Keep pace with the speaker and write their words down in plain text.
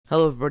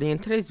Hello everybody, in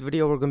today's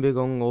video we're going to be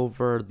going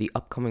over the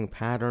upcoming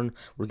pattern.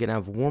 We're going to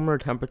have warmer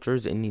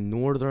temperatures in the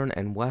northern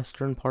and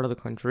western part of the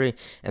country,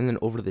 and then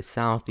over the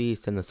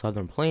southeast and the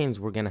southern plains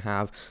we're going to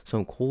have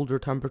some colder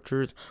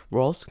temperatures.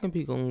 We're also going to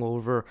be going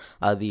over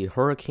the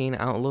hurricane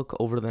outlook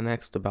over the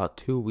next about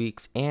 2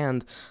 weeks,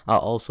 and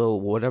also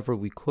whatever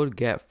we could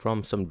get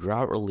from some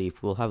drought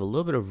relief. We'll have a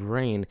little bit of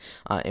rain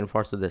in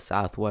parts of the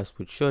southwest,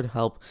 which should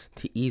help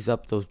to ease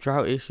up those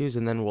drought issues,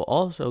 and then we're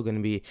also going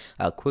to be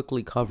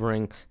quickly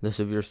covering the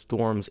severe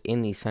storms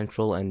in the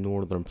central and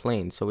northern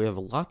plains. So we have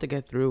a lot to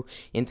get through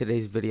in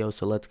today's video,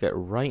 so let's get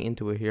right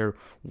into it here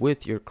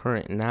with your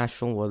current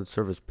National Weather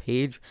Service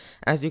page.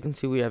 As you can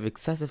see, we have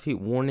excessive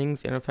heat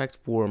warnings in effect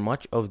for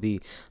much of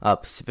the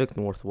Pacific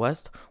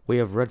Northwest. We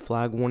have red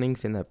flag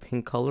warnings in the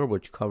pink color,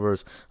 which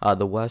covers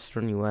the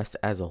western U.S.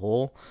 as a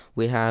whole.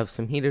 We have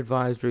some heat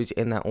advisories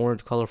in that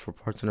orange color for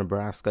parts of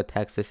Nebraska,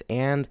 Texas,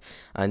 and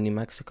New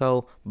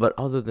Mexico. But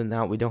other than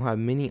that, we don't have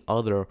many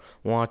other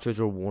watches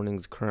or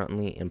warnings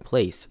currently in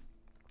place.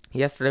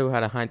 Yesterday, we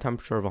had a high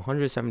temperature of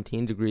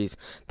 117 degrees,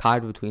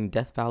 tied between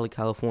Death Valley,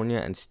 California,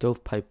 and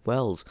Stovepipe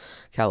Wells,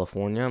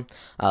 California.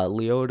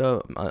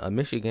 Leota,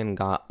 Michigan,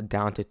 got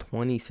down to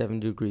 27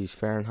 degrees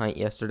Fahrenheit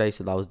yesterday,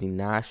 so that was the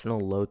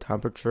national low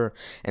temperature.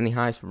 And the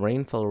highest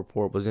rainfall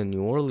report was in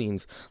New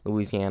Orleans,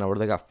 Louisiana, where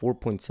they got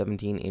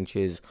 4.17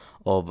 inches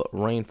of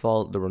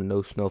rainfall. There were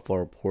no snowfall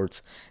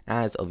reports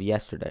as of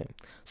yesterday.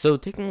 So,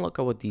 taking a look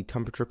at what the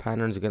temperature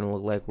patterns are going to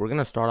look like, we're going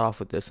to start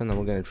off with this, and then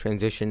we're going to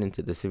transition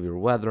into the severe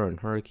weather and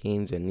hurricanes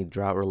and the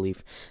drought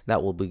relief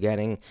that we'll be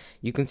getting.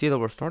 You can see that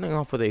we're starting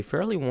off with a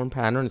fairly warm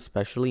pattern,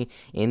 especially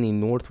in the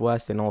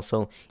northwest and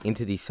also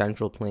into the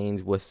central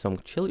plains, with some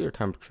chillier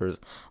temperatures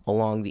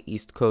along the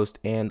east coast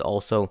and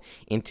also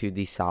into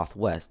the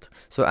southwest.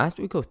 So as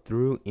we go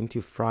through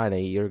into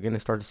Friday, you're going to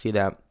start to see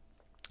that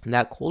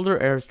colder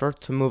air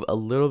starts to move a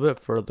little bit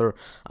further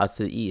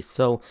to the east.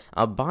 So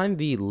by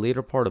the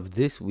later part of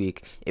this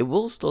week, it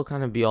will still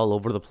kind of be all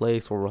over the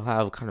place, where we'll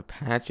have kind of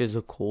patches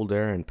of cold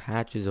air and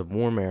patches of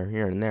warm air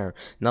here and there,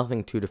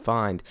 nothing too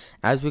defined.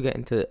 As we get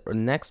into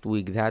next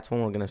week, that's when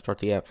we're going to start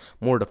to get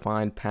more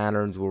defined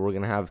patterns, where we're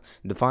going to have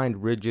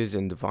defined ridges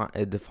and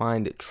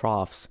defined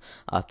troughs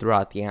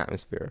throughout the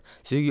atmosphere.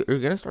 So you're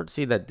going to start to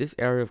see that this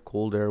area of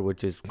cold air,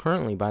 which is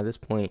currently by this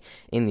point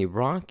in the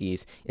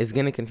Rockies, is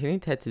going to continue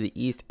to head to the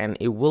east, and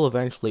it will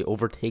eventually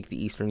overtake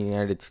the eastern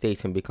United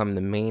States and become the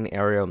main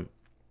area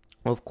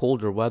of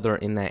colder weather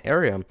in that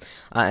area.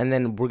 And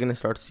then we're going to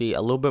start to see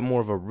a little bit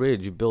more of a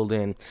ridge build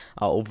in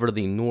over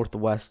the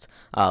northwest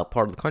part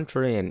of the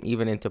country, and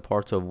even into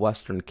parts of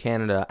western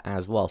Canada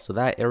as well. So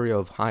that area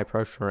of high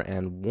pressure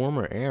and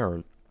warmer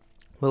air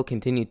will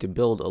continue to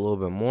build a little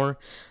bit more.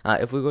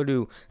 If we go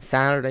to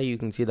Saturday, you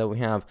can see that we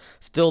have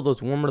still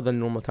those warmer than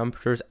normal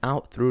temperatures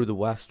out through the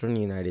western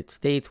United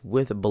States,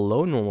 with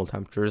below normal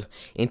temperatures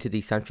into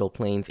the central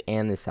plains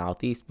and the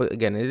southeast. But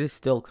again, it is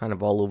still kind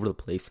of all over the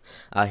place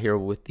here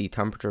with the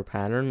temperature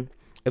pattern.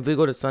 If we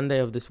go to Sunday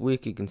of this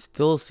week, you can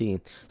still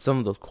see some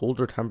of those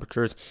colder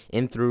temperatures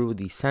in through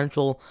the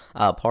central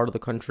part of the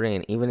country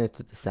and even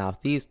into the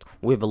southeast.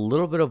 We have a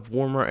little bit of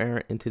warmer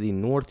air into the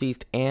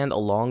northeast and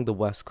along the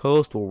west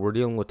coast, where we're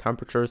dealing with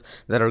temperatures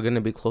that are going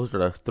to be closer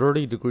to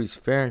 30 degrees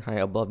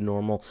Fahrenheit above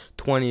normal,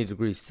 20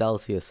 degrees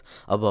Celsius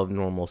above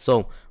normal.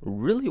 So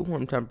really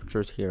warm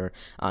temperatures here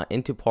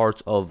into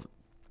parts of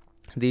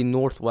the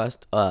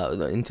northwest,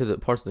 into the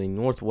parts of the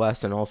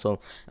northwest, and also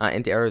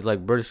into areas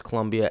like British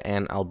Columbia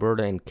and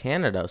Alberta in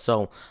Canada.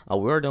 So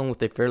we're dealing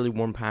with a fairly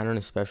warm pattern,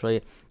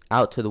 especially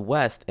out to the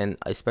west, and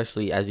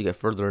especially as you get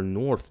further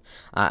north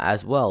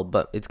as well.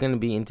 But it's going to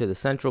be into the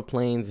central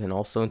plains and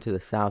also into the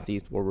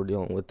southeast, where we're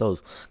dealing with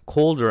those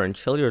colder and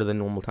chillier than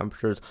normal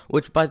temperatures,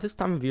 which by this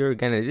time of year,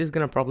 again, it is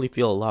going to probably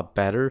feel a lot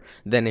better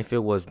than if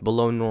it was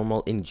below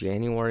normal in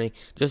January,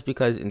 just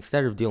because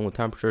instead of dealing with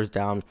temperatures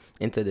down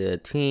into the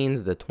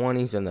teens, the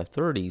 20s, and the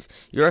 30s,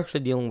 you're actually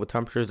dealing with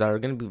temperatures that are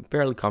going to be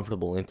fairly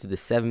comfortable into the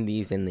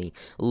 70s and the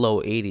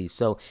low 80s.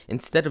 So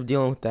instead of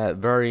dealing with that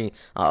very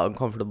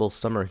uncomfortable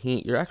summer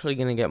heat, you're actually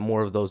going to get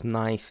more of those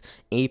nice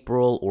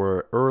April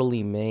or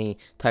early May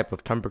type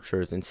of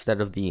temperatures,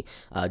 instead of the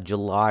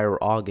July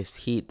or August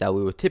heat that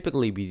we would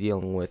typically be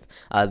dealing with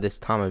this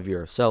time of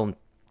year. So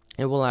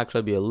it will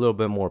actually be a little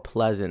bit more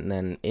pleasant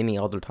than any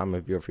other time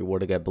of year if you were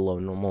to get below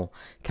normal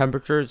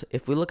temperatures.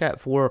 If we look at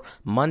for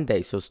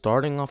Monday, so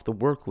starting off the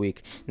work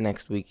week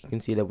next week, you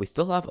can see that we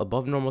still have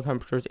above normal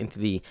temperatures into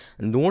the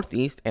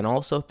northeast, and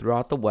also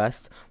throughout the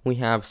west we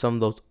have some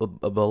of those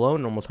below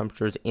normal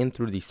temperatures in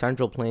through the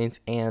central plains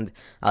and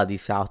the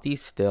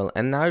southeast still.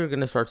 And now you're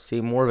going to start to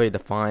see more of a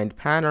defined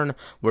pattern,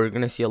 where you're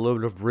going to see a little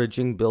bit of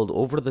ridging build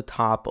over the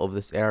top of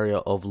this area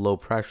of low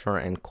pressure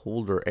and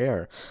colder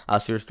air.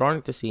 So you're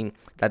starting to see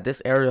that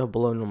this area of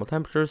below normal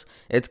temperatures,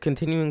 it's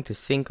continuing to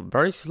sink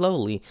very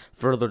slowly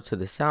further to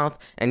the south,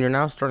 and you're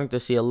now starting to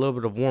see a little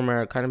bit of warm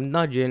air kind of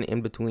nudge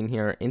in between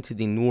here into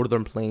the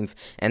northern plains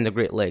and the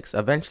Great Lakes.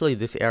 Eventually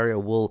this area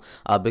will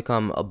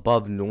become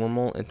above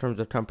normal in terms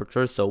of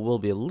temperatures, so it will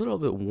be a little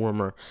bit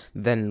warmer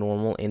than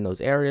normal in those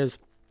areas.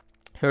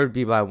 Here would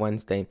be by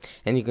Wednesday,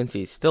 and you can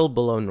see still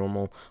below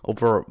normal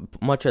over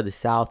much of the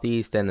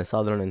southeast and the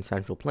southern and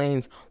central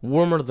plains,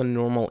 warmer than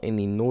normal in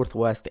the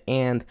northwest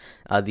and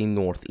the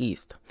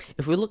northeast.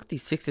 If we look at the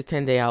 6 to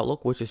 10 day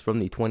outlook, which is from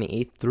the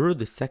 28th through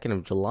the 2nd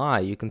of July,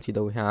 you can see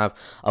that we have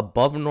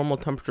above normal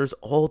temperatures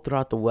all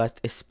throughout the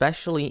west,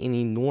 especially in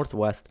the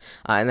northwest,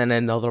 and then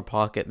another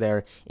pocket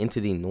there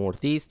into the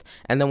northeast.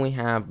 And then we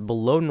have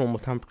below normal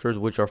temperatures,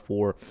 which are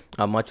for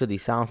much of the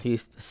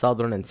southeast,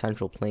 southern, and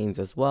central plains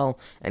as well,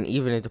 and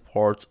even into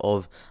parts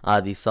of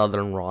the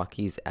southern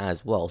Rockies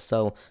as well.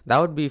 So that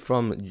would be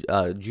from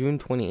June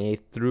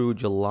 28th through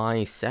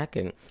July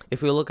 2nd.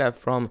 If we look at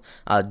from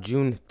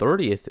June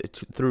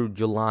 30th through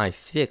July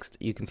 6th,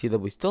 you can see that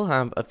we still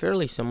have a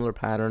fairly similar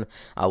pattern.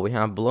 We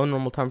have below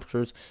normal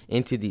temperatures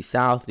into the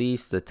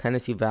southeast, the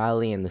Tennessee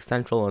Valley, and the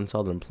central and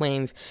southern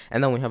plains,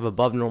 and then we have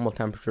above normal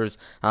temperatures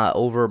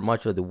over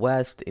much of the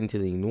west, into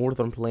the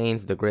northern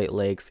plains, the Great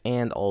Lakes,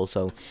 and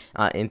also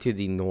into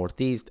the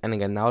northeast. And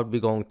again, that would be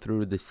going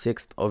through the 6th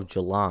of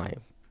July.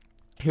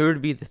 Here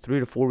would be the 3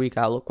 to 4 week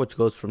outlook, which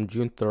goes from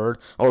June 3rd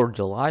or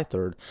July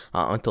 3rd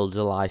until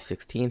July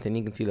 16th. And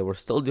you can see that we're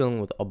still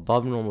dealing with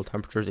above normal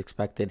temperatures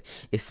expected,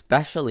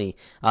 especially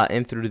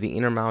in through the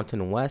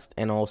Intermountain West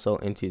and also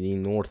into the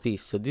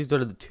Northeast. So these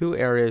are the two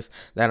areas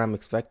that I'm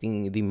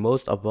expecting the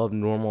most above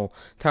normal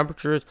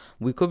temperatures.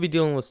 We could be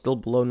dealing with still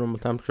below normal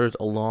temperatures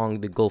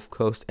along the Gulf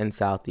Coast and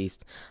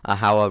Southeast,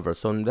 however.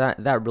 So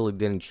that really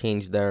didn't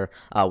change there.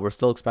 We're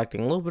still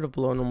expecting a little bit of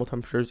below normal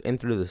temperatures in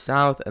through the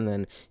south, and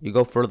then you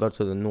go further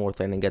to the north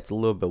and it gets a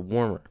little bit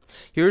warmer.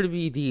 Here to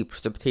be the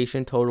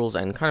precipitation totals,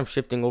 and kind of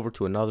shifting over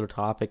to another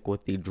topic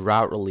with the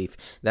drought relief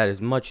that is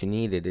much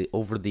needed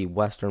over the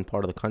western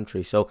part of the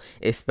country. So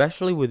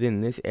especially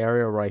within this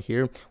area right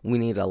here, we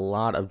need a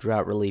lot of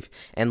drought relief,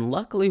 and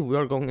luckily we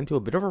are going into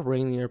a bit of a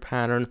rainier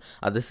pattern.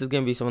 This is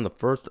going to be some of the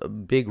first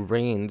big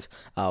rains.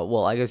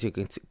 Well, I guess you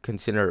can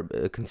consider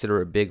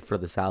it big for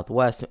the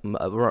southwest,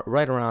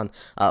 right around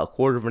a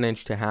quarter of an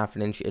inch to half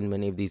an inch in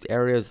many of these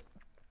areas,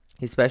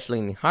 especially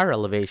in the higher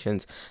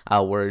elevations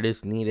where it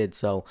is needed.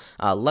 So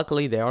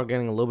luckily they are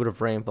getting a little bit of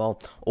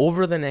rainfall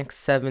over the next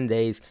 7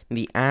 days.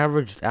 The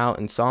averaged out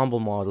ensemble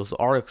models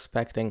are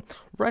expecting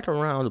right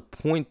around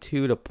 0.2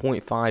 to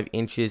 0.5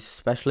 inches,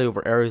 especially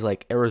over areas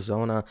like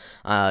Arizona.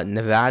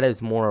 Nevada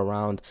is more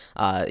around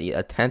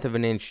a tenth of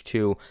an inch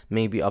to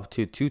maybe up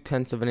to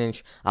 2/10 of an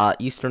inch.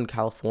 Eastern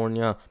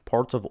California,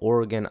 parts of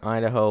Oregon,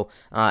 Idaho,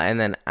 and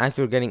then as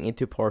you're getting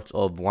into parts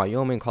of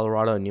Wyoming,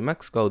 Colorado, and New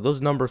Mexico, those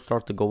numbers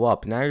start to go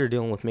up. Now you're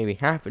dealing with maybe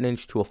half an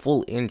inch to a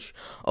full inch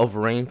of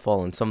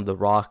rainfall in some of the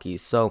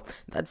Rockies. So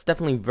that's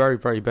definitely very,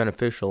 very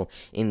beneficial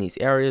in these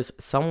areas.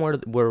 Somewhere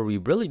where we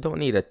really don't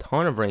need a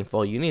ton of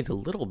rainfall, you need a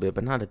little bit,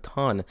 but not a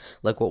ton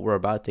like what we're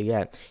about to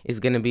get, is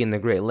going to be in the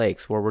Great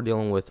Lakes, where we're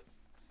dealing with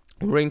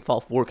rainfall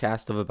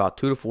forecast of about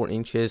 2 to 4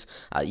 inches,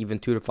 even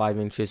 2 to 5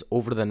 inches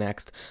over the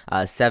next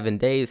 7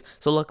 days.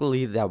 So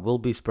luckily that will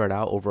be spread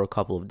out over a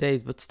couple of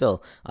days, but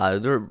still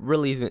there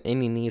really isn't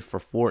any need for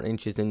 4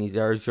 inches in these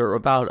areas. You're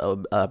about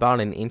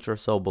an inch or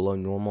so below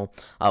normal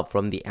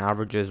from the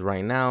averages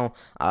right now,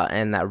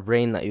 and that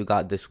rain that you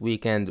got this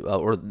weekend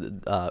or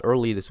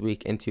early this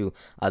week into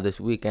this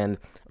weekend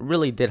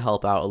really did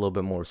help out a little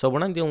bit more. So we're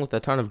not dealing with a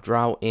ton of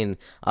drought in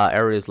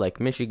areas like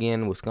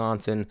Michigan,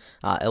 Wisconsin,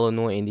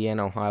 Illinois,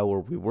 Indiana, Ohio, where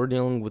we were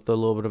dealing with a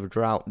little bit of a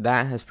drought.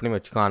 That has pretty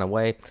much gone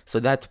away, so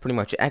that's pretty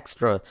much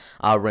extra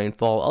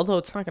rainfall, although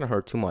it's not going to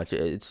hurt too much.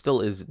 It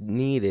still is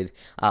needed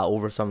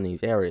over some of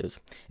these areas.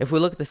 If we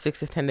look at the 6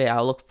 to 10 day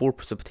outlook for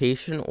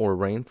precipitation or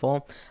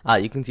rainfall,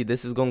 you can see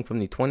this is going from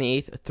the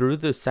 28th through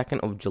the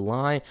 2nd of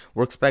July.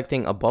 We're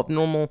expecting above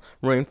normal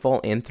rainfall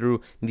in through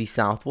the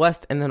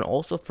southwest, and then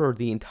also for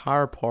the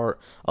entire part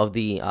of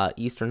the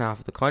eastern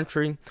half of the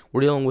country,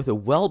 we're dealing with a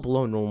well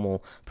below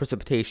normal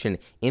precipitation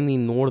in the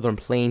northern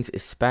plains,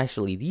 especially.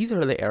 These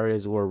are the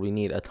areas where we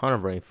need a ton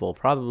of rainfall.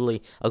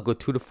 Probably a good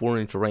 2 to 4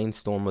 inch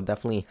rainstorm will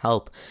definitely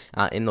help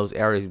in those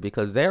areas,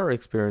 because they're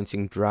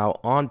experiencing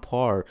drought on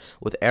par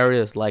with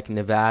areas like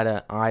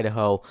Nevada,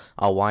 Idaho,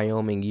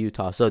 Wyoming,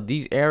 Utah. So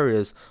these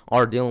areas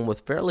are dealing with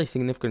fairly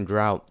significant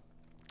drought,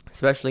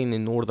 especially in the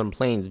northern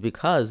plains,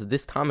 because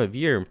this time of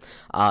year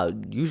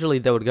usually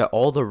they would get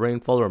all the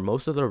rainfall or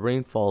most of the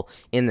rainfall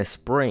in the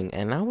spring,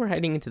 and now we're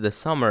heading into the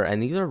summer,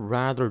 and these are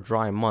rather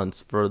dry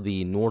months for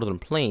the northern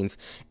plains,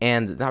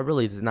 and that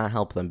really does not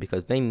help them,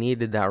 because they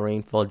needed that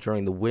rainfall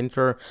during the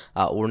winter,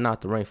 or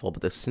not the rainfall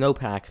but the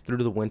snowpack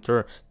through the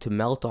winter to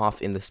melt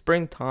off in the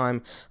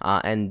springtime,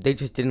 and they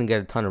just didn't get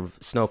a ton of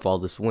snowfall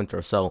this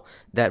winter, so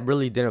that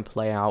really didn't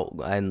play out,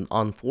 and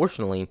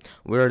unfortunately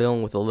we're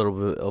dealing with a little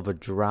bit of a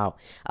drought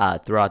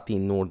throughout the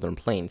northern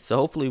plains. So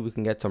hopefully we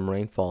can get some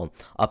rainfall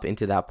up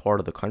into that part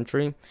of the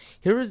country.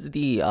 Here is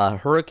the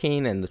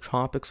hurricane and the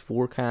tropics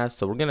forecast.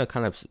 So we're going to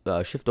kind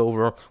of shift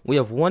over. We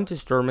have one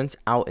disturbance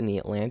out in the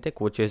Atlantic,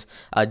 which is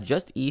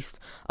just east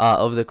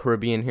of the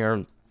Caribbean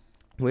here.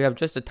 we have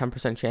just a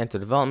 10% chance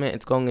of development.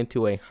 It's going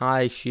into a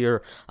high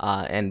shear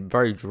and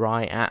very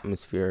dry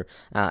atmosphere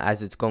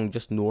as it's going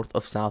just north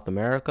of South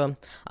America.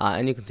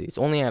 And you can see it's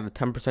only at a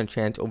 10%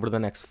 chance over the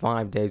next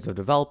 5 days of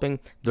developing.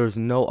 There's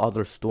no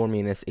other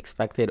storminess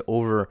expected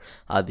over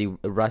the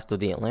rest of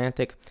the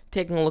Atlantic.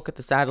 Taking a look at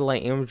the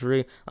satellite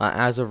imagery,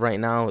 as of right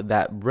now,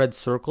 that red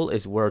circle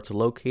is where it's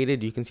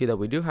located. You can see that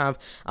we do have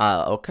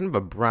a kind of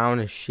a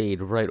brownish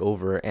shade right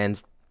over,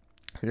 and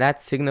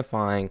that's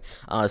signifying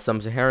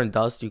some Saharan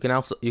dust. You can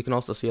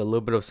also see a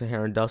little bit of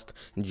Saharan dust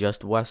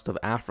just west of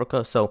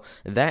Africa. So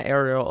that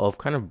area of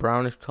kind of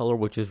brownish color,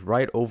 which is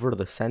right over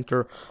the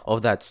center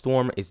of that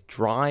storm, is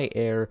dry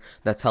air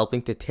that's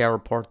helping to tear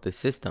apart the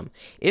system.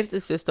 If the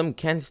system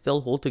can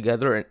still hold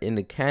together and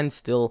it can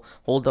still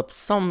hold up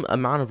some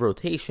amount of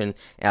rotation,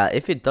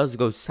 if it does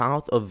go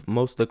south of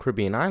most of the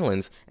Caribbean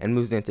islands and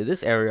moves into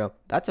this area,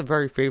 that's a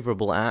very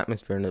favorable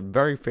atmosphere and a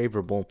very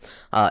favorable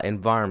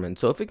environment.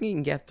 So if it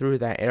can get through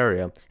that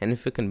area, and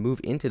if it can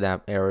move into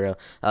that area,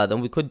 then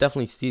we could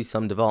definitely see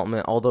some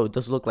development, although it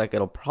does look like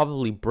it'll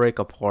probably break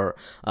apart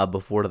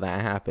before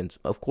that happens.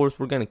 Of course,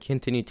 we're going to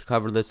continue to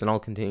cover this, and I'll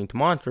continue to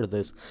monitor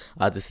this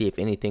to see if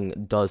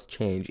anything does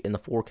change in the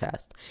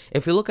forecast.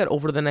 If we look at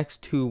over the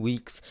next 2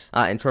 weeks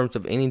in terms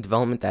of any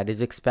development that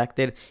is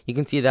expected, you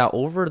can see that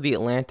over the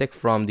Atlantic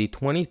from the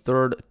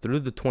 23rd through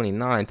the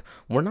 29th,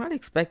 we're not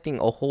expecting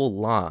a whole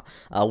lot.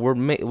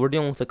 We're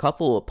dealing with a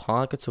couple of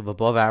pockets of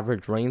above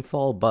average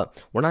rainfall, but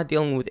we're not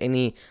dealing with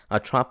any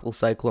tropical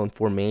cyclone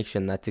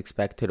formation that's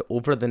expected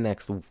over the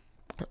next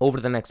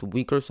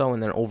week or so,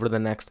 and then over the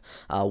next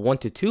 1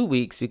 to 2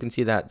 weeks, you can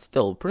see that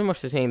still pretty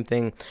much the same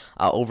thing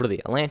over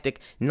the Atlantic.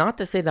 Not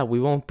to say that we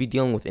won't be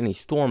dealing with any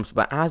storms,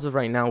 but as of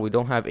right now, we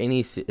don't have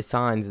any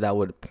signs that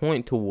would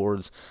point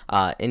towards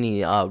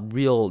any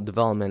real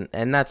development,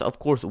 and that's of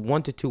course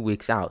 1 to 2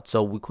 weeks out.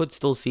 So we could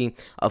still see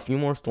a few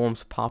more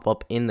storms pop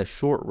up in the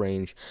short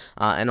range,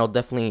 and I'll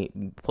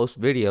definitely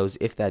post videos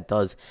if that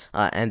does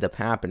end up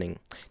happening.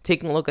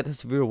 Taking a look at the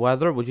severe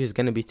weather, which is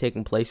going to be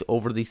taking place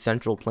over the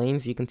Central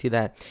Plains, you can see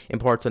that in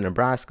parts of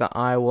Nebraska,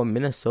 Iowa,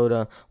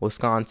 Minnesota,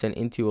 Wisconsin,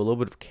 into a little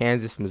bit of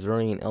Kansas,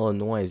 Missouri, and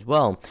Illinois as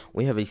well.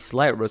 We have a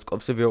slight risk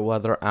of severe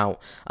weather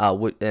out,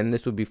 and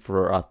this would be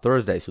for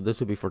Thursday, so this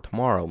would be for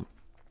tomorrow.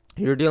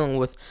 You're dealing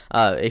with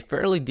a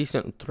fairly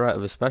decent threat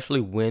of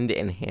especially wind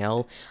and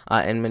hail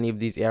in many of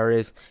these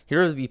areas.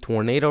 Here is the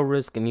tornado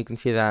risk, and you can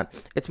see that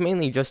it's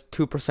mainly just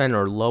 2%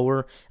 or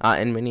lower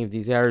in many of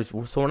these areas.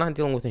 So we're not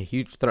dealing with a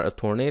huge threat of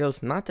tornadoes.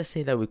 Not to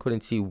say that we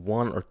couldn't see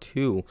 1 or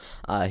 2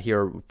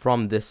 here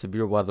from this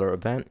severe weather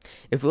event.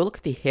 If we look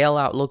at the hail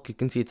outlook, you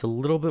can see it's a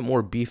little bit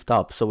more beefed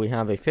up. So we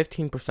have a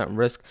 15%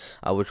 risk,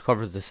 which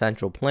covers the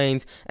Central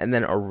Plains, and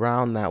then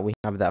around that we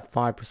have that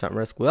 5%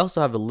 risk. We also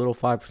have a little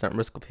 5%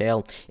 risk of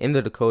hail in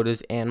the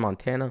Dakotas and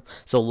Montana.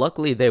 So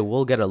luckily they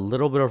will get a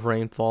little bit of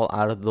rainfall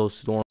out of those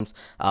storms,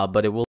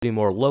 but it will be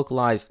more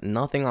localized,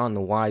 nothing on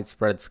the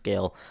widespread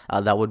scale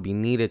that would be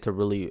needed to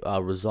really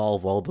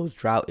resolve all those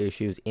drought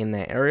issues in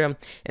that area.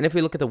 And if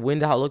we look at the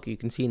wind outlook, you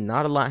can see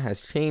not a lot has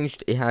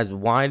changed. It has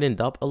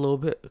widened up a little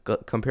bit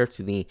compared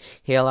to the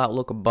hail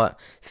outlook, but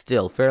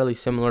still fairly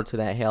similar to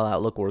that hail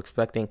outlook. We're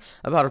expecting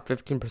about a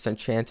 15%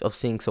 chance of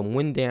seeing some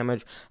wind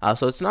damage,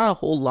 so it's not a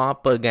whole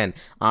lot, but again,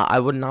 I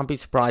would not be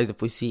surprised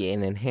if we see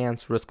an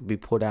enhanced risk be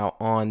put out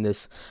on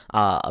this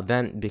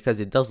event, because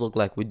it does look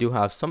like we do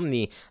have some of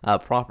the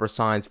proper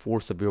signs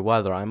for severe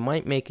weather. I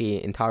might make an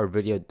entire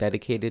video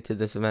dedicated to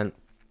this event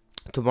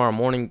tomorrow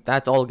morning.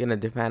 That's all going to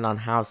depend on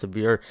how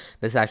severe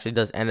this actually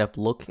does end up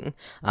looking,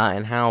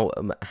 and how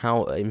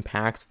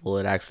impactful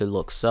it actually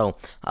looks. So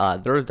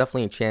there is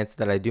definitely a chance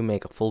that I do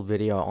make a full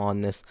video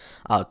on this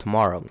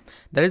tomorrow.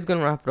 That is going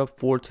to wrap it up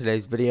for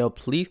today's video.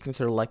 Please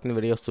consider liking the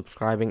video,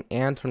 subscribing,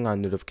 and turning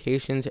on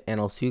notifications, and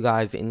I'll see you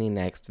guys in the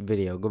next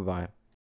video. Goodbye.